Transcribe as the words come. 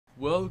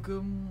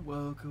Welcome,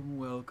 welcome,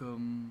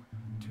 welcome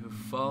to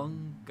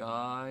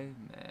Fungiman.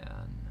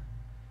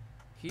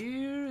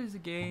 Here is a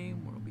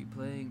game where we'll be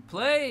playing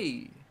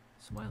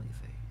Smiley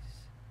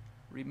Face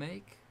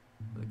remake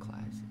with a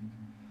classic.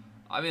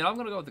 I mean, I'm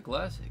gonna go with the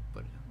classic,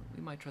 but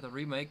we might try the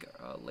remake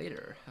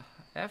later.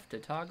 F to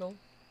toggle.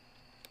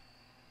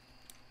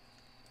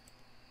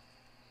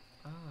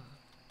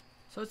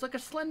 So it's like a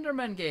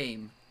Slenderman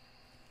game.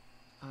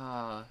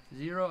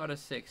 0 out of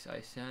 6.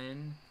 I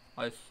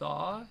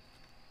saw.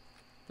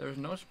 There's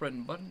no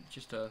sprint button,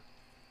 just a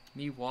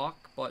me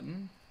walk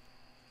button.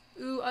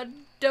 Ooh, a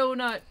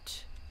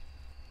donut.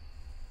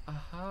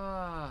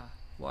 Aha.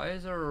 Why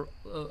is there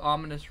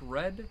ominous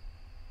red?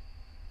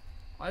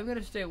 I'm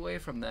gonna stay away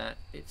from that.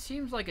 It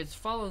seems like it's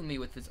following me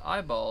with its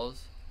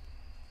eyeballs.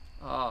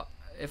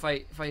 If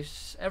I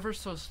ever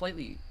so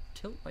slightly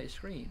tilt my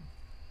screen,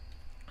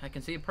 I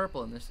can see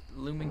purple in this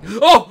looming.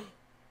 Oh!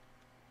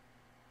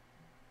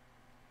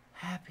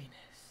 Happiness.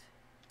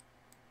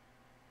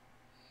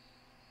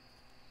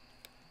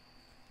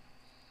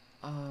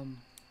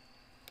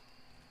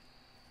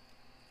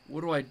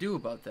 What do I do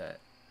about that?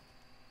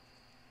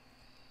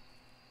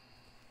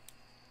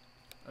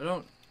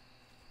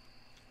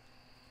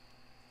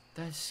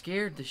 That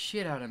scared the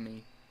shit out of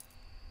me.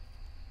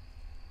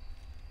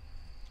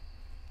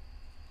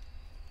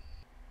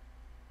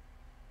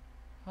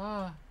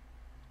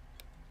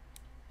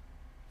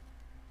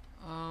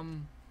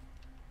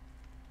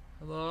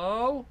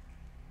 Hello?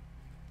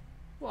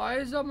 Why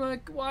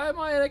am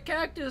I in a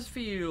cactus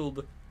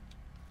field?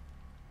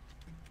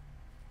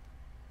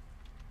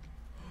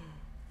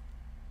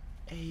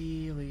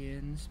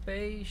 Alien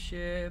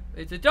spaceship.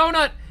 It's a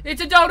donut! It's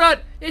a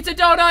donut! It's a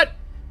donut!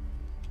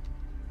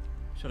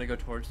 Should I go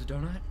towards the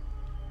donut?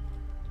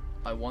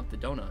 I want the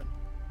donut.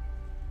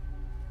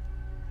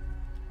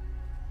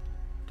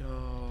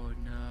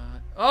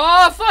 Donut.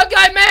 Oh,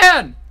 Fungi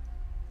Man!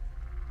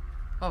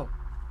 Oh.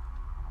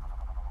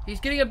 He's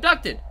getting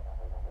abducted.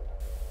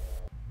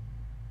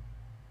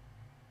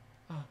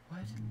 Oh,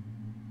 what?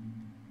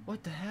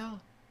 What the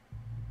hell?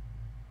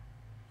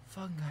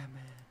 Fungi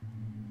Man.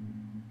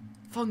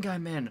 Fungi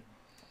Man.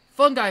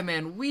 Fungi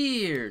Man,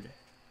 weird.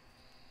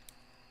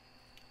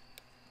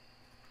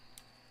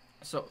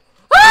 So,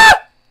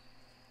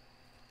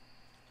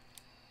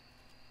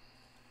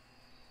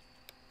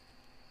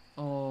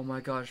 oh my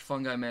gosh,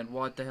 Fungi Man,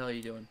 what the hell are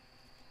you doing?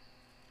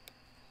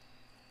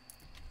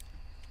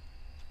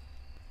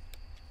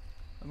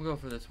 I'm gonna go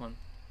for this one.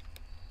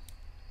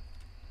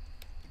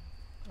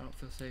 I don't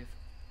feel safe.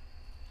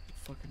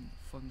 Fucking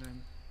Fungi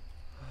Man.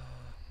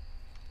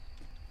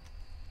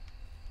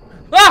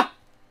 Ah!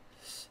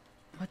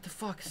 What the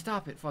fuck?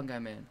 Stop it, Fungi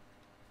Man.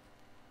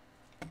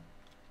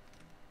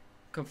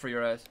 Come for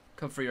your ass.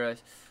 Come for your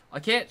ass.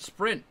 I can't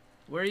sprint.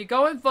 Where are you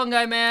going,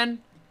 Fungi Man?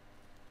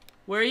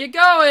 Where are you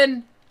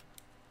going?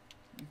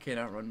 You can't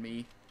outrun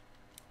me.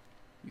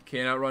 You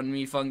can't outrun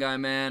me, Fungi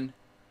Man.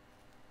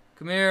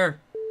 Come here.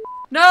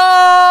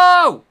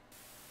 No!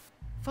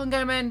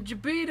 Fungi Man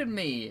beated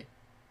me.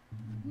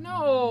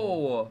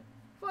 No!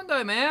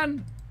 Fungi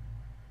Man.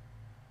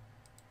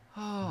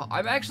 Oh,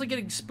 I'm actually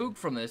getting spooked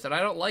from this, and I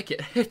don't like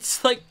it.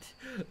 It's like,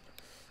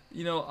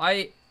 you know,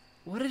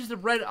 what is the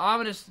red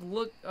ominous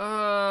look?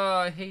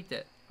 I hate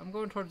that. I'm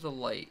going towards the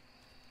light.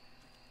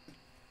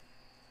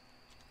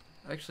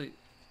 Actually,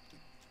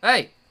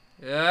 hey!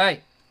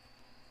 Hey!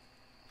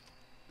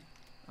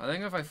 I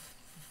think if I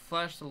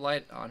flash the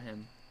light on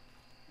him,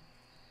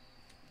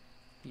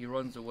 he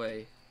runs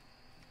away.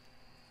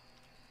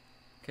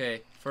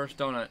 Okay, first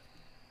donut.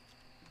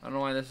 I don't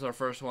know why this is our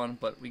first one,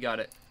 but we got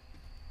it.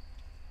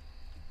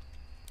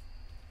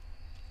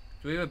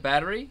 Do we have a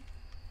battery?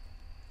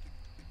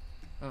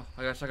 Oh,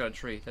 I got stuck on a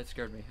tree. That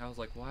scared me. I was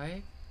like,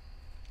 why?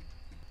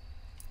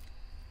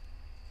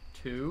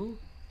 2.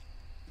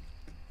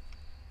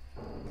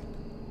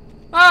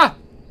 Ah!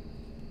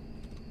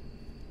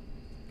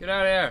 Get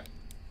out of here.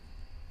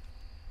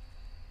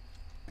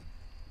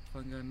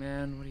 Fungi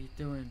Man, what are you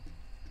doing?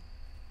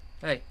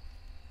 Hey.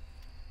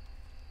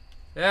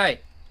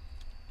 Hey.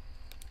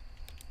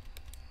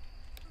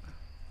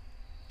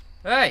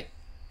 Hey.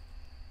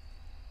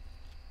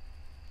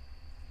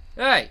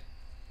 Hey!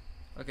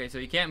 Okay, so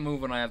he can't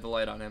move when I have the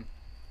light on him.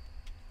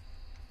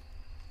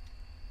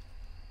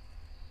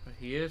 But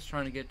he is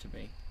trying to get to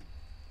me.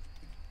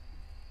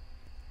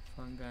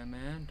 Fungi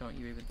Man, don't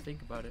you even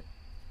think about it.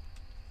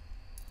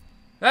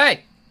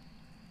 Hey!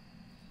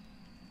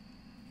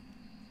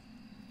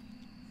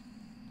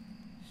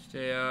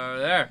 Stay over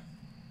there.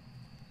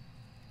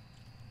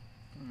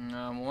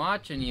 I'm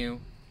watching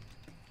you.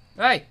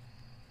 Hey!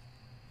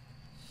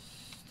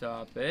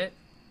 Stop it.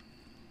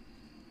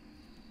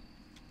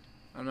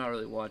 I'm not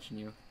really watching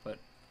you, but...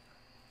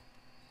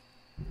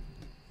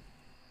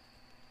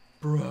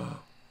 Bro.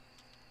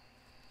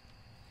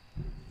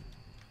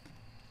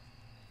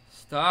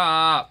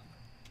 Stop!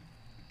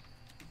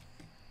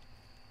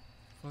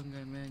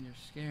 Fungi Man, you're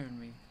scaring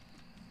me.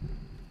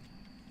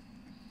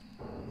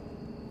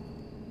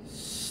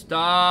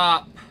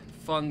 Stop,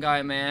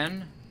 Fungi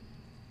Man.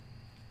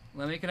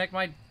 Let me connect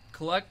my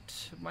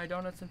collect my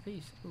donuts in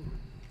peace. Ooh.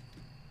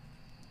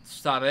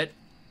 Stop it.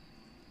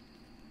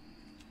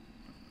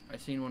 I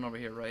seen one over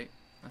here, right?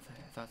 I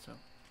thought so.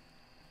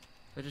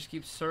 So just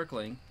keep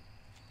circling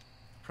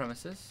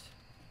premises.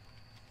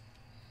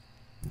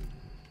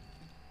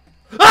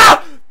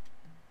 Ah!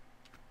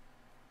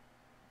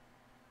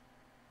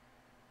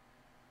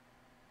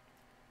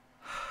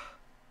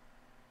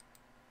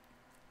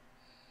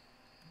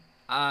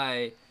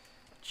 I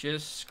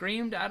just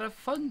screamed at a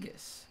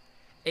fungus.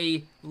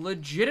 A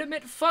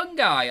legitimate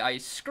fungi. I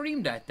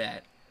screamed at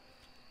that.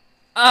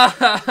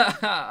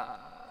 Ah!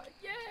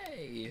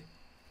 Yay!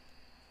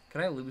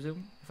 Can I lose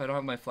him if I don't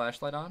have my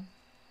flashlight on?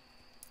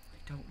 I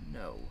don't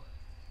know.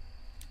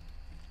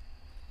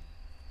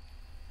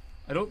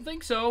 I don't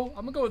think so.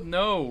 I'm gonna go with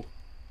no.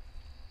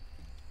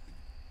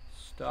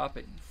 Stop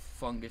it, you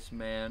fungus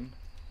man.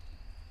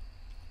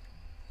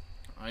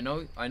 I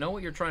know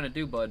what you're trying to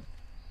do, bud.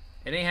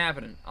 It ain't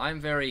happening. I'm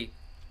very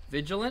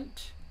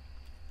vigilant.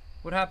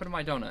 What happened to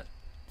my donut?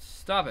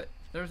 Stop it.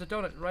 There's a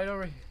donut right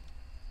over here.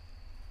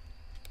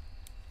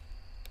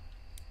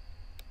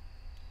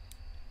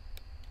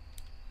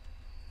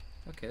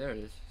 Okay, there it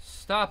is.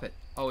 Stop it.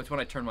 Oh, it's when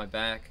I turn my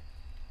back.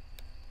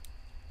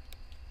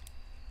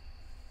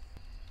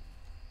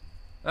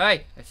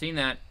 Hey, I seen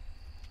that.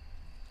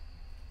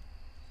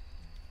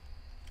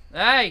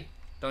 Hey!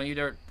 Don't you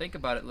dare think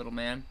about it, little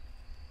man.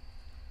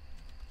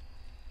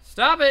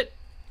 Stop it!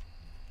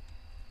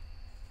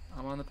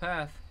 I'm on the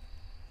path.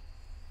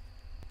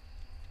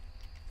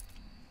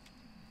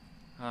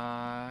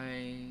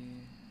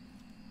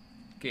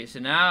 Okay, so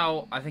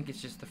now I think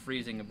it's just the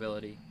freezing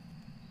ability.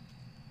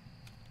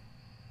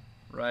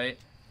 Right?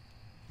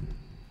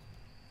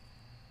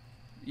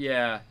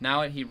 Yeah,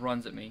 now he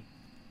runs at me.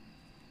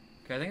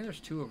 Okay, I think there's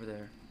two over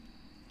there.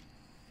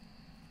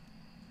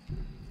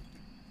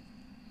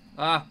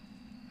 Ah!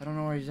 I don't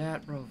know where he's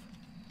at, bro.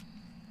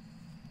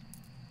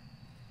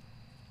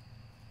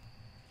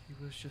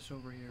 He was just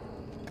over here.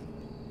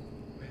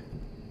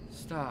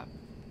 Stop.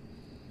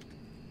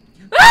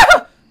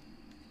 Ah!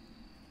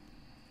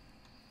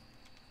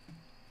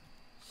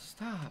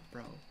 Stop,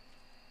 bro.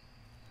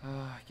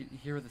 I can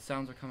hear where the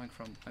sounds are coming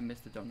from. I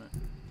missed the donut.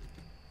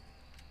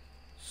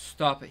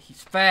 Stop it.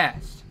 He's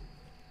fast.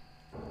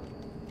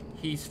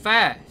 He's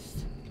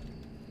fast.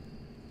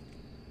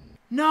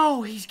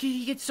 No,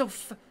 he gets so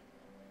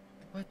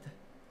what the?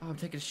 Oh, I'm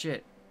taking a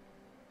shit.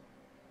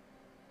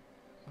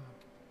 Oh.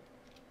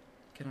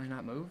 Can I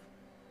not move?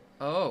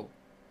 Oh.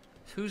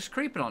 Who's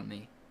creeping on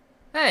me?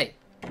 Hey!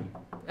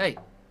 Hey!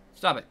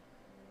 Stop it.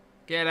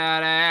 Get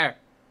out of here!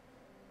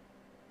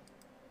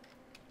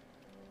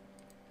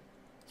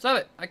 Stop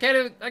it! I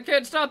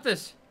can't stop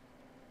this!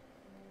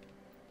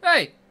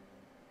 Hey!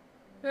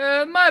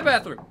 My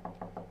bathroom!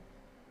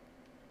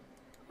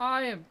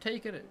 I am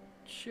taking a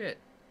shit.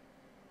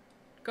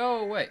 Go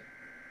away.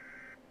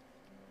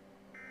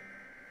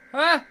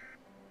 Huh?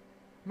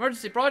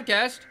 Emergency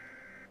broadcast.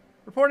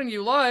 Reporting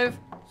you live.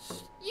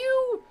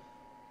 You.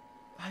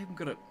 I'm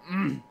gonna.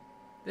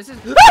 This is.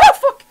 Ah,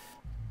 fuck!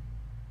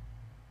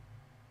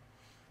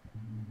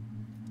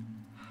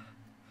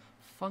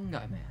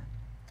 Fungi Man.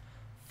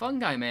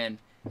 Fungi Man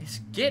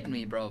is getting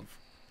me, bro.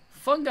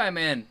 Fungi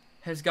Man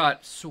has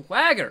got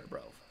swagger,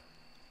 bro.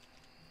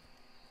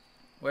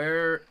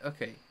 Where?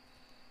 Okay.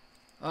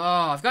 Oh,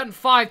 I've gotten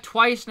 5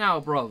 twice now,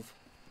 bro.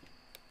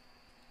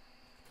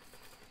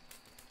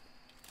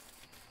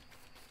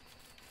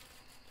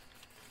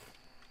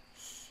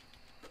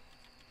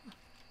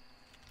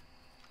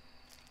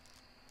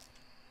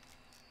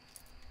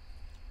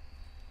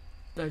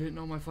 I didn't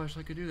know my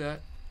flashlight could do that.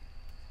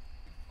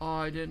 Oh,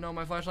 I didn't know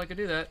my flashlight could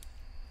do that.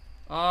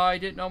 Oh, I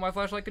didn't know my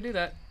flashlight could do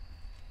that.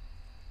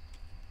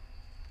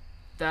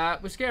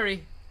 That was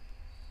scary.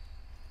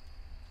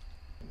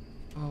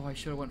 Oh, I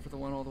should have went for the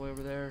one all the way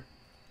over there.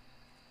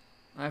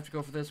 I have to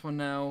go for this one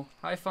now.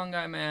 Hi,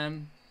 Fungi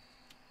Man.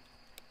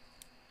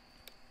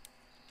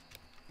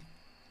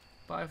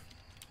 Bye.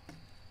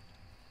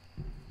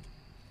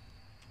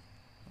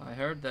 I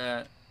heard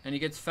that. And he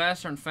gets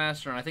faster and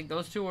faster, and I think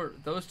those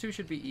two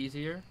should be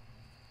easier.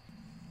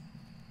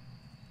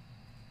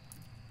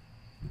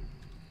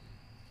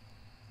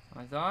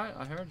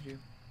 I heard you.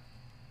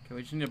 Okay,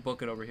 we just need to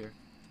book it over here.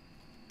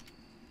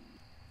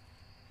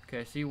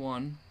 Okay, I see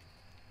one.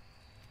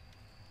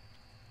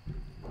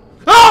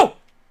 Oh!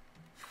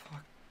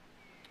 Fuck.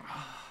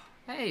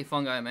 Hey,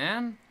 Fungi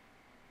Man.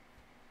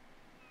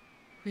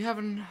 We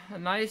having a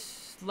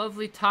nice,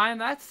 lovely time.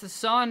 That's the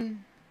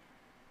sun.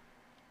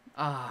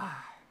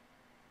 Ah.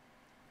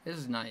 This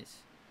is nice.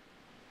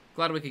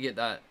 Glad we could get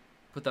that.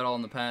 Put that all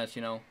in the past,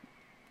 you know.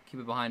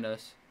 Keep it behind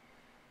us.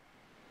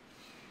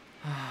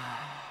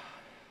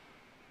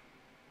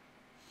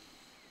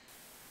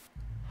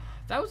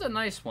 That was a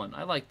nice one.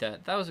 I like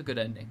that. That was a good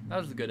ending.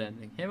 That was a good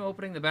ending. Him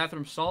opening the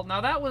bathroom stall.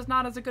 Now that was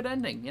not as a good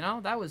ending, you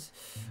know? That was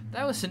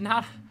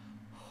not...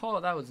 Oh,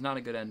 that was not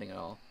a good ending at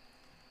all.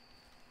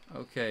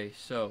 Okay,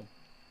 so...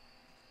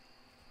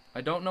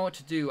 I don't know what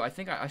to do. I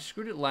think I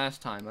screwed it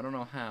last time. I don't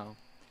know how.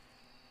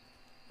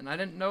 And I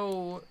didn't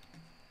know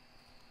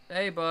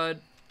Hey, bud.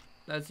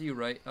 That's you,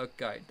 right?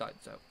 Okay, thought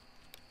so.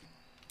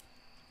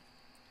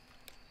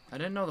 I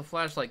didn't know the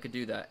flashlight could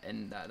do that,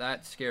 and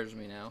that scares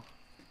me now.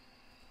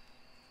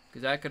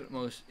 Because that could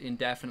most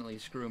indefinitely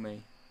screw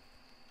me.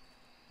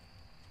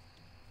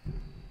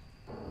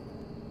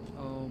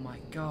 Oh my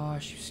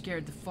gosh, you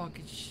scared the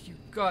fucking you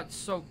got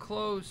so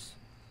close.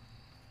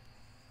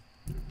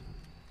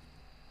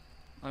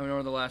 I don't know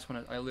where the last one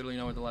is. I literally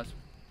know where the last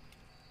one.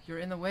 You're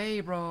in the way,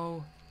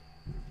 bro.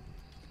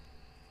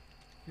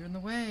 You're in the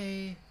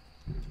way.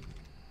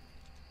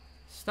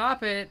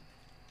 Stop it.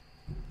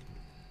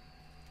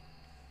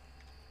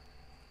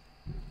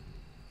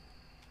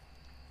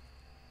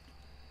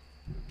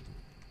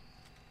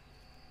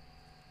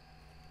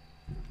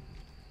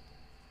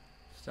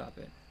 Stop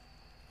it.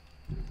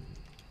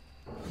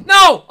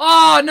 No!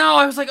 Oh, no!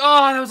 I was like,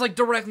 oh, that was like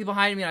directly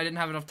behind me and I didn't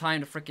have enough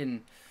time to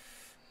freaking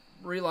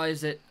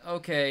realize it.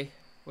 Okay.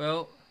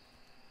 Well.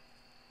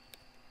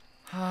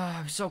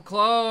 I'm so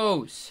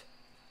close.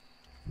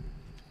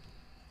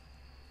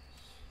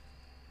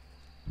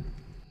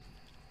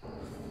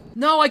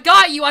 No, I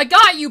got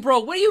you, bro.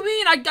 What do you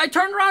mean? I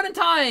turned around in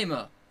time.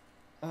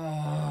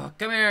 Oh,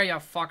 come here, you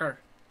fucker.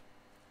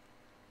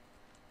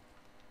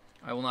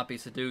 I will not be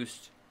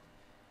seduced.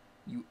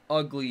 You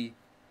ugly,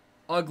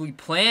 ugly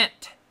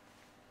plant.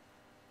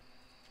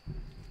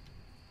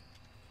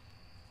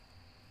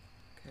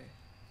 Okay.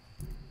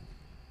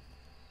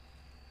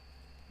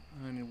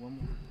 I need one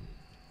more.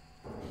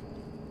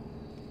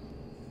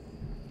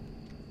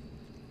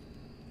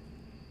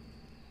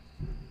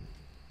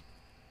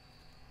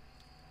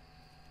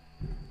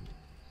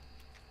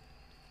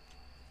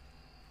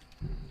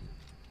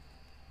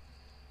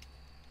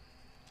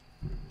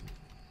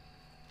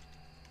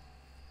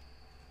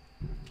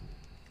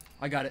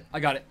 I got it. I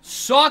got it.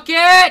 Suck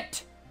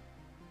it!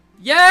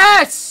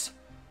 Yes!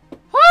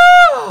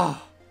 Woo!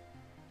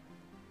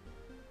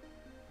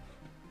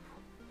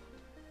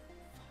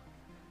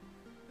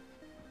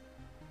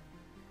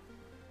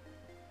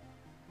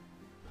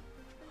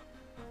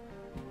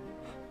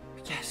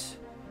 Yes.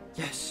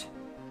 Yes.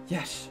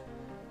 Yes.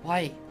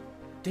 Why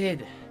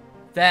did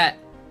that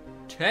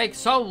take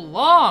so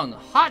long?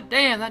 Hot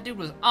damn, that dude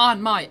was on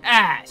my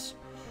ass.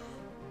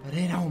 But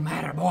it don't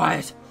matter,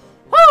 boys.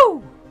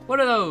 Woo! What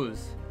are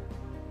those?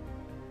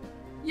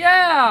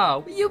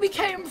 Yeah! You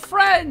became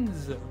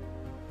friends!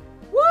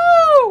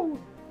 Woo!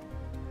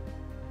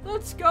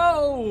 Let's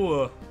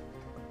go!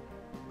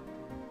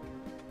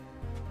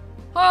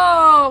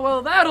 Oh,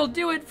 well, that'll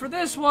do it for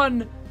this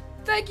one.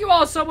 Thank you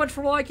all so much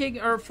for liking,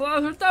 or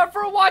for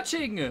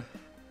watching.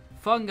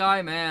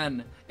 Fungi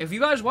Man. If you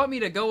guys want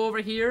me to go over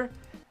here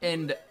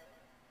and...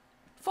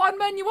 Fun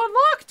menu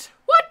unlocked!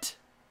 What?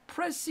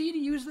 Press C to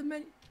use the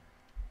menu.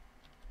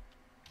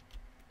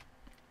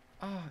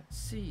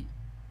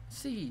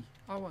 C.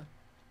 I want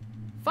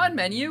fun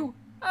menu.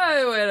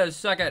 Hey, wait a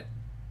second.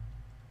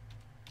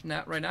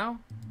 Not right now.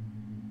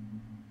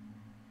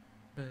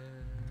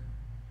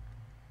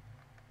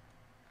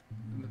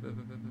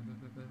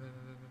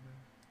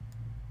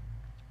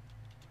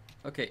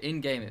 Okay,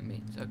 in game it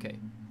means. Okay.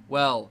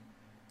 Well,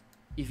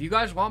 if you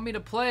guys want me to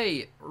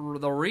play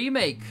the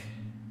remake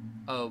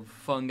of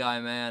Fungi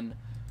Man,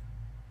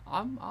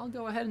 I'll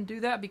go ahead and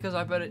do that because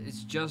I bet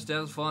it's just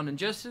as fun and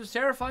just as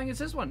terrifying as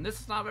this one. This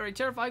is not very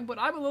terrifying, but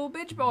I'm a little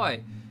bitch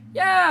boy.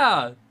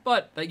 Yeah!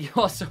 But thank you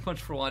all so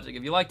much for watching.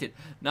 If you liked it,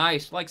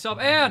 nice, like, sub,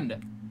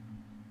 and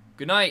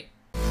good night.